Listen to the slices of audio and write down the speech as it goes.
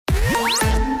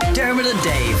and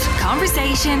Dave.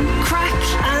 Conversation, crack,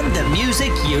 And the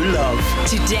music you love.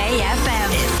 Today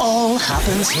FM. It all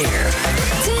happens here.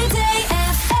 Today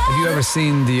FM. Have you ever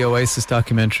seen the Oasis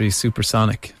documentary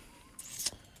Supersonic?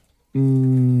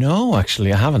 No,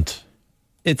 actually, I haven't.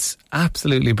 It's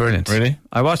absolutely brilliant. Really?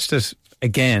 I watched it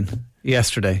again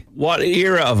yesterday. What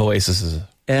era of Oasis is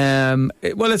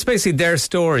it? Well, it's basically their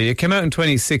story. It came out in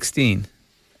 2016,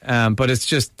 but it's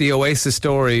just the Oasis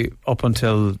story up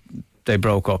until they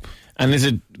broke up. And is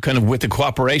it kind of with the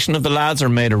cooperation of the lads or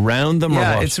made around them?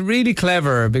 Yeah, or what? it's really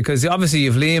clever because obviously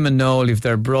you've Liam and Noel, you've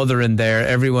their brother in there,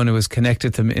 everyone who was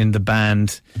connected to them in the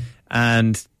band.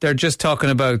 And they're just talking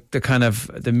about the kind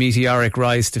of the meteoric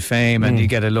rise to fame, and you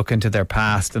get a look into their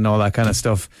past and all that kind of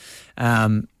stuff.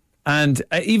 And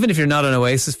even if you're not an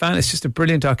Oasis fan, it's just a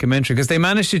brilliant documentary because they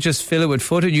managed to just fill it with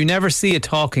footage. You never see a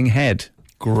talking head.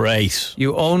 Great.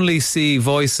 You only see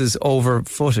voices over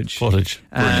footage. Brilliant.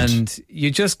 And you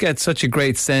just get such a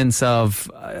great sense of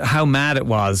how mad it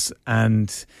was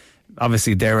and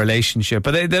obviously their relationship.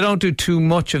 But they don't do too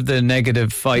much of the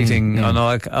negative fighting and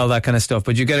all that kind of stuff.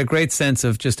 But you get a great sense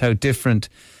of just how different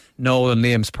Noel and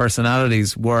Liam's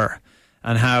personalities were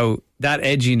and how that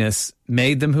edginess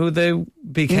made them who they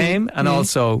became and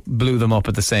also blew them up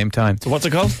at the same time. So what's it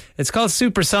called? It's called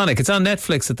Supersonic. It's on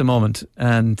Netflix at the moment.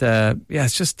 And yeah,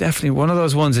 it's just definitely one of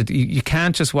those ones that you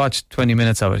can't just watch 20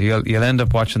 minutes of it. You'll end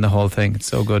up watching the whole thing. It's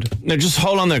so good. Now, just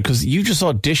hold on there because you just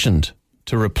auditioned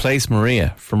to replace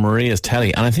Maria from Maria's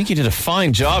Telly. And I think you did a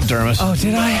fine job, Dermot. Oh,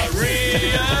 did I?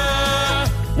 Maria,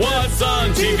 what's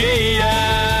on TV?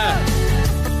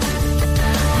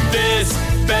 This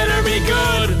better be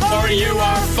good or you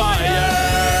are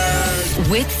fired.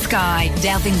 With Sky,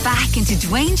 delving back into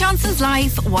Dwayne Johnson's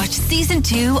life, watch season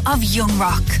 2 of Young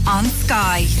Rock on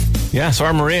Sky. Yeah, so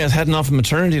our Maria is heading off on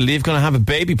maternity leave, going to have a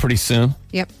baby pretty soon.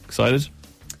 Yep. Excited?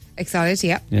 Excited,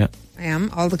 yeah. Yeah. I am.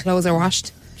 All the clothes are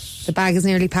washed. The bag is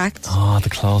nearly packed. Oh, the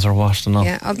clothes are washed enough.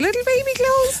 Yeah, all the little baby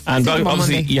clothes. And See them on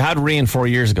obviously, Monday. you had Rian 4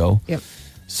 years ago. Yep.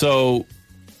 So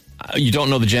you don't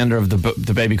know the gender of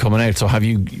the baby coming out. So have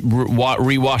you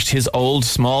rewashed his old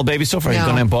small baby stuff, or have you No.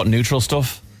 gone out and bought neutral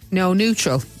stuff? No,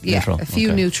 neutral. Yeah, Neutral, a few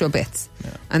okay. neutral bits.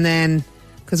 Yeah. And then,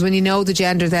 because when you know the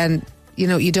gender, then, you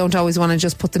know, you don't always want to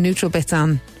just put the neutral bits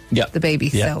on the baby.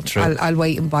 Yeah, so true. I'll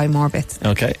wait and buy more bits.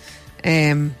 Okay.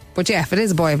 But yeah, if it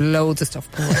is a boy, I have loads of stuff.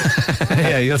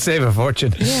 Yeah, you'll save a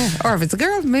fortune. Yeah, or if it's a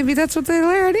girl, maybe that's what they'll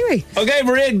wear anyway. Okay,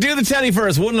 Maria, do the telly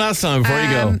first. One last time before you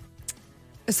go.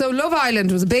 So Love Island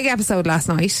was a big episode last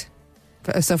night.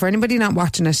 So for anybody not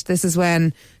watching it, this is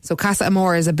when... So Casa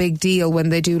Amor is a big deal when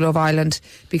they do Love Island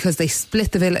because they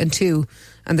split the villa in two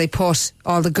and they put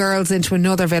all the girls into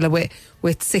another villa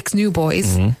with 6 new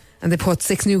boys and they put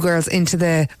 6 new girls into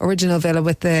the original villa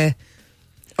with the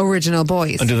original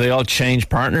boys. And do they all change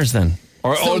partners then?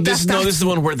 So this is the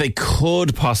one where they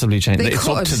could possibly change. They It's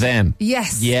could. up to them.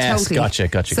 Yes, totally.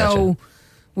 Gotcha. So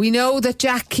we know that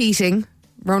Jack Keating,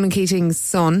 Ronan Keating's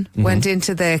son, went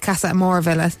into the Casa Amor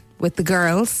villa with the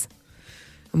girls.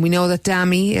 And we know that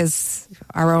Dammy is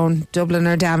our own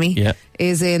Dubliner Dammy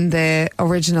is in the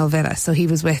original villa. So he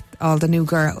was with all the new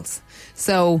girls.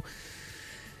 So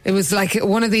it was like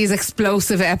one of these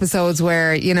explosive episodes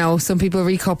where, you know, some people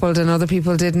recoupled and other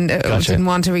people didn't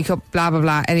want to recouple, blah, blah,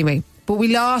 blah. Anyway, but we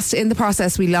lost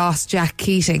Jack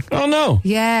Keating. Oh, no.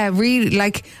 Yeah,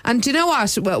 really. And do you know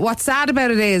what? What's sad about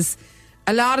it is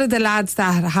a lot of the lads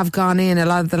that have gone in, a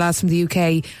lot of the lads from the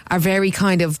UK are very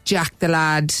kind of Jack the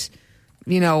lad,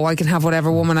 you know, I can have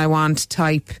whatever woman I want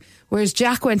type. Whereas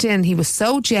Jack went in, he was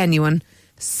so genuine,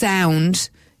 sound,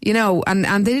 you know, and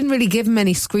they didn't really give him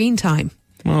any screen time.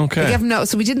 Okay. They gave him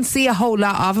so we didn't see a whole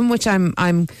lot of him, which I'm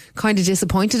kind of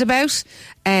disappointed about.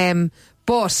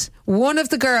 But one of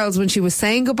the girls, when she was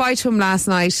saying goodbye to him last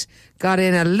night, got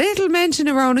in a little mention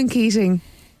of Ronan Keating.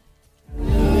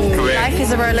 Life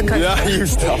is a roller coaster. Yeah, you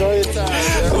stop.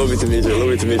 Lovely to meet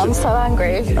you. I'm so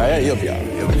angry. Yeah, you'll be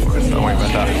fine. Don't worry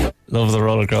about that. Love the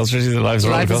roller coaster. Life's a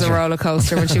roller Life coaster. is a roller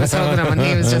coaster when she was hugging him, and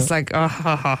he was just like, oh,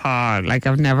 ha, ha, ha. Like,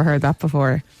 I've never heard that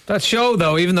before. That show,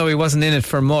 though, even though he wasn't in it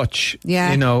for much,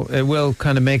 Yeah. you know, it will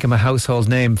kind of make him a household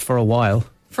name for a while.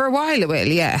 For a while it will,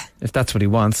 yeah. If that's what he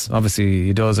wants. Obviously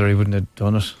he does, or he wouldn't have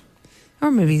done it.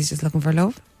 Or maybe he's just looking for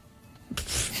love.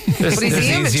 There's But he's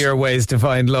the image. easier ways to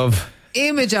find love.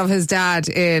 Image of his dad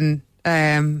in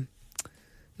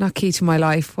not Key to My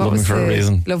Life. What Love was Me for a the-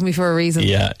 Reason. Love Me for a Reason.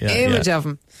 Yeah, Image of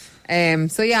him.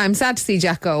 So yeah, I'm sad to see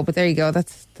Jack go, but there you go.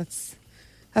 That's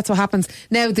what happens.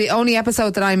 Now the only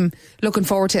episode that I'm looking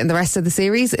forward to in the rest of the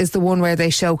series is the one where they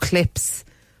show clips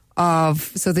of,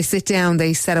 so they sit down,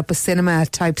 they set up a cinema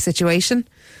type situation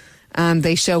and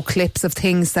they show clips of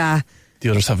things that The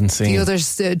others haven't seen. the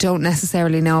others don't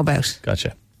necessarily know about.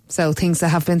 Gotcha. So things that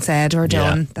have been said or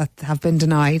done that have been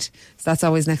denied. So that's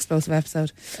always an explosive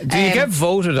episode. Do you get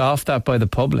voted off that by the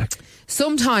public?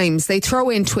 Sometimes they throw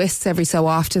in twists every so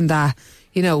often that,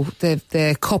 you know,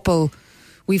 the couple,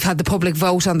 we've had the public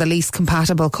vote on the least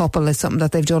compatible couple is something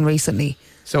that they've done recently.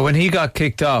 So when he got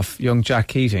kicked off, young Jack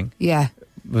Keating, Yeah.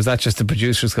 was that just the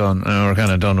producers going, oh, we're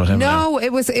kind of done with him now? No,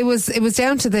 it was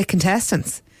down to the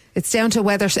contestants. It's down to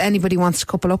whether anybody wants to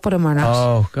couple up with him or not.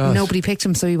 Oh, God. Nobody picked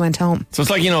him, so he went home. So it's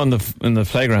like, you know, in the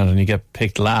playground and you get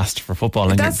picked last for football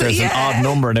and That's- there's an yeah. odd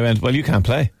number and they went, well, you can't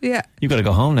play. Yeah. You've got to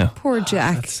go home now. Poor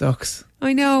Jack. That sucks.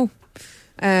 I know.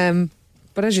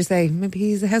 But as you say, maybe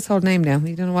he's a household name now.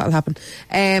 You don't know what will happen.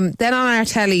 Then on our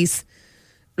tellies,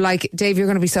 like, Dave, you're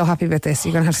going to be so happy about this.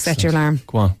 You're going to have to set your alarm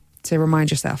Go on. to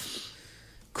remind yourself.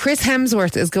 Chris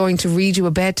Hemsworth is going to read you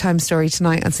a bedtime story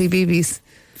tonight on CBeebies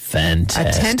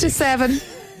Fantastic. at 10 to 7,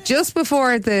 just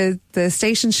before the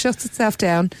station shuts itself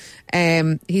down.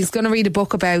 He's going to read a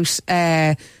book about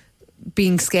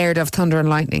being scared of thunder and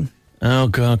lightning. Oh,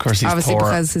 God, of course he's Obviously, Thor.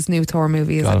 because his new Thor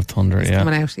movie is God of Thunder, yeah.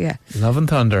 coming out. Yeah. Love and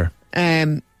Thunder.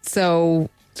 So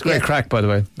It's a great crack, by the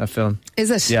way, that film.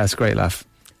 Is it? Yeah, it's a great laugh.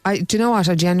 Do you know what?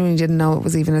 I genuinely didn't know it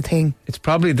was even a thing. It's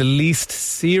probably the least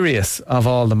serious of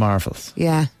all the Marvels.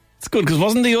 Yeah. It's good because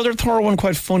wasn't the other Thor one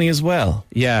quite funny as well?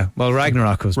 Yeah, well,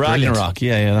 Ragnarok was brilliant. Ragnarok,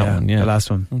 yeah, that one, yeah. The last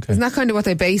one. Okay. Isn't that kind of what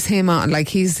they base him on? Like,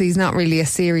 he's not really a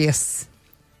serious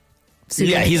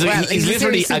Yeah, he's literally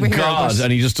serious a superhero, god, but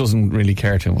and he just doesn't really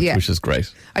care too much, Yeah. which is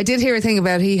great. I did hear a thing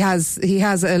about he has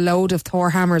a load of Thor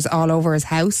hammers all over his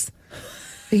house.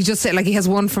 He just said, like, he has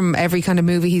one from every kind of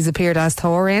movie he's appeared as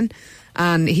Thor in,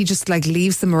 and he just, like,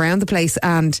 leaves them around the place,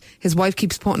 and his wife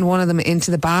keeps putting one of them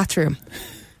into the bathroom,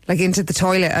 like into the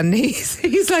toilet, and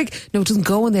he's like, no, it doesn't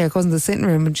go in there, it goes in the sitting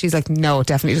room, and she's like, no, it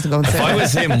definitely doesn't go in the If sitting I room.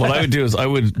 was him, what I would do is I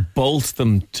would bolt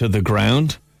them to the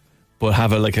ground, but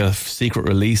have a secret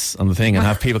release on the thing, and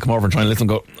have people come over and try and lift them.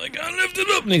 Go, I can't lift it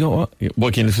up, and you go, what?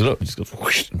 Why can't you lift it up? It just goes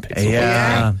whoosh and picks it up.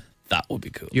 Yeah. That would be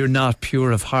cool. You're not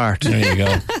pure of heart. There you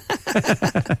go.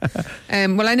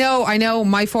 Well, I know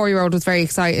my 4-year-old was very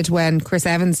excited when Chris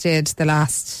Evans did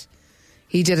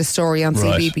he did a story on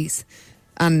Right. CBeebies,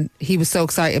 and he was so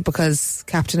excited because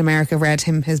Captain America read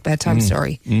him his bedtime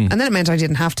story, and then it meant I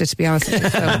didn't have to be honest with you.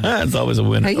 So, It's always a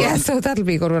win. yeah, so that'll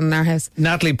be a good one in our house.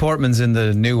 Natalie Portman's in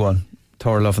the new one,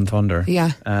 Thor Love and Thunder.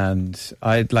 Yeah. And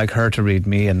I'd like her to read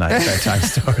me a nice bedtime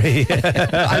story.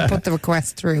 I'll put the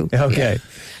request through. Okay.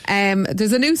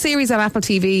 There's a new series on Apple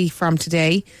TV from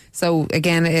today, so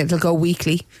again it'll go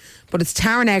weekly, but it's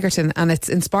Taron Egerton, and it's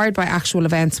inspired by actual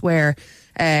events where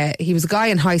he was a guy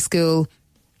in high school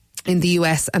in the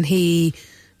US, and he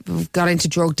got into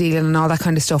drug dealing and all that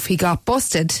kind of stuff. He got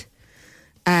busted.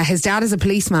 His dad is a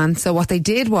policeman, so what they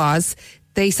did was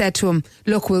they said to him,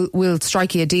 look, we'll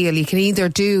strike you a deal. You can either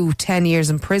do 10 years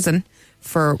in prison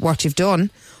for what you've done,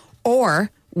 or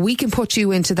we can put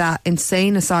you into that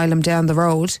insane asylum down the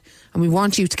road, and we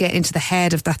want you to get into the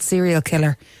head of that serial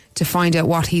killer to find out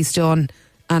what he's done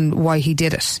and why he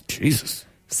did it. Jesus.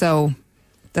 So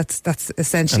that's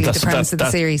essentially the premise of the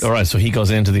series. All right, so he goes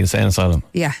into the insane asylum.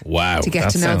 Yeah. Wow. To get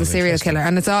that to know the sounds serial interesting. killer.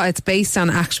 And it's based on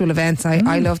actual events.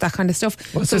 I love that kind of stuff.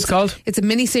 What's So this called? It's a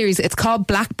mini series. It's called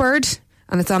Blackbird,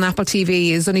 and it's on Apple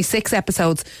TV. It's only 6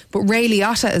 episodes, but Ray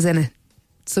Liotta is in it.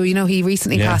 So, you know, he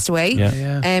recently Yeah. passed away.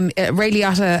 Yeah. Ray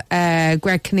Liotta,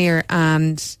 Greg Kinnear,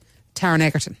 and Taron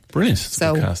Egerton. Brilliant. It's a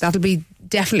So good cast. that'll be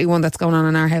definitely one that's going on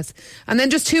in our house. And then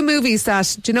just 2 movies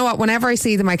that, do you know what, whenever I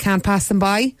see them, I can't pass them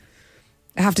by.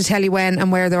 I have to tell you when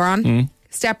and where they're on.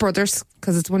 Step Brothers,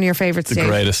 because it's one of your favourites, the Dave.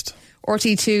 greatest.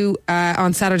 RT2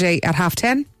 on Saturday at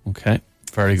 10:30. Okay.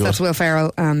 Very good. That's Will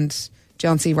Ferrell and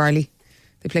John C. Reilly.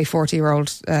 They play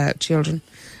 40-year-old children.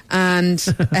 And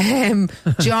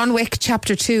John Wick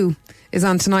Chapter 2 is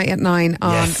on tonight at 9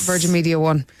 on Yes. Virgin Media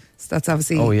 1. So that's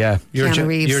obviously Oh, yeah. Keanu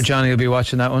Reeves. Your Johnny will be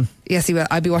watching that one. Yes, he will.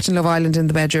 I'll be watching Love Island in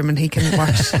the bedroom, and he can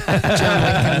watch John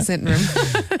Wick in the sitting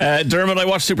room. Dermot, I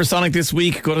watched Supersonic this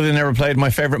week. Good they never played my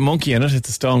favourite monkey in it. It's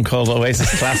a Stone Cold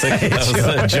Oasis classic. That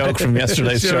was a joke from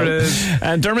yesterday's Sure show. is.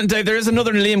 And Dermot and Dave, there is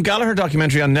another Liam Gallagher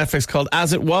documentary on Netflix called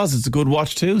As It Was. It's a good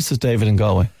watch too, says David in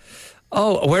Galway.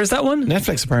 Oh, where's that one?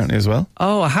 Netflix apparently as well.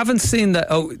 Oh, I haven't seen that.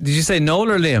 Oh, did you say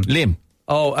Noel or Liam? Liam,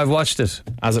 Oh, I've watched it.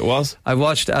 As It Was. I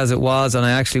watched As It Was, and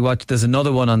I actually watched, there's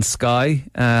another one on Sky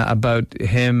about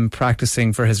him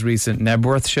practicing for his recent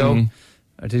Nebworth show.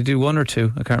 Or did he do 1 or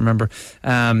 2? I can't remember.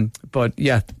 But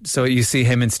yeah, so you see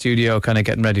him in studio kind of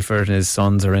getting ready for it, and his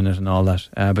sons are in it and all that.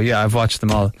 But yeah, I've watched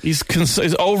them all. He's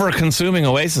over consuming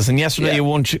Oasis, and yesterday you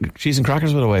won cheese and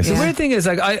crackers with Oasis. The weird thing is,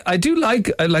 like, I do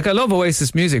like I love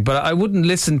Oasis music, but I wouldn't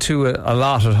listen to it a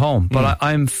lot at home. But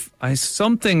I'm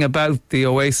something about the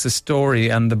Oasis story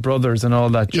and the brothers and all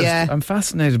that. I'm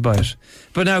fascinated by it.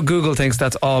 But now Google thinks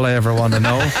that's all I ever want to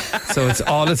know, so it's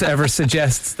all it ever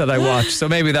suggests that I watch. So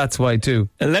maybe that's why too.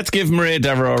 Let's give Maria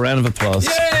Devereaux a round of applause.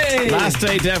 Yay! Last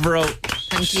day, Devereaux.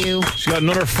 Thank you. She's got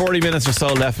another 40 minutes or so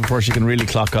left before she can really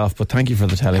clock off. But thank you for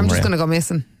the telling, I'm Maria. just going to go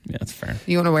missing. Yeah, that's fair.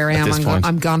 You don't know where I am.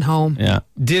 I'm gone home. Yeah.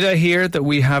 Did I hear that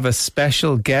we have a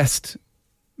special guest,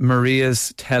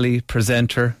 Maria's telly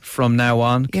presenter from now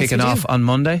on, kicking off on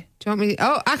Monday? Do you want me?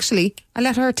 Oh, actually, I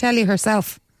let her tell you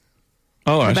herself.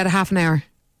 Oh, all right. In about a half an hour.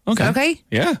 Okay. Is that okay?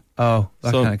 Yeah. Oh,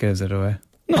 that kind of gives it away.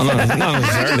 No, not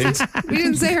necessarily. We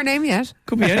didn't say her name yet.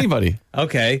 Could be anybody.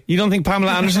 Okay. You don't think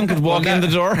Pamela Anderson could walk in the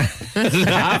door in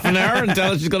half an hour and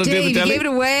tell us she's going to do the Dave, telly? you gave it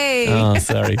away. Oh,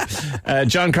 sorry.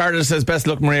 John Carter says, best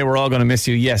luck, Maria. We're all going to miss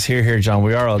you. Yes, here, John.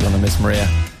 We are all going to miss Maria.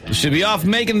 You should be off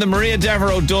making the Maria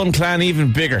Devereaux Dunn clan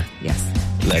even bigger. Yes.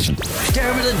 Legend.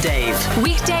 Dermot and Dave.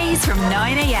 Weekdays from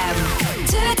 9 a.m.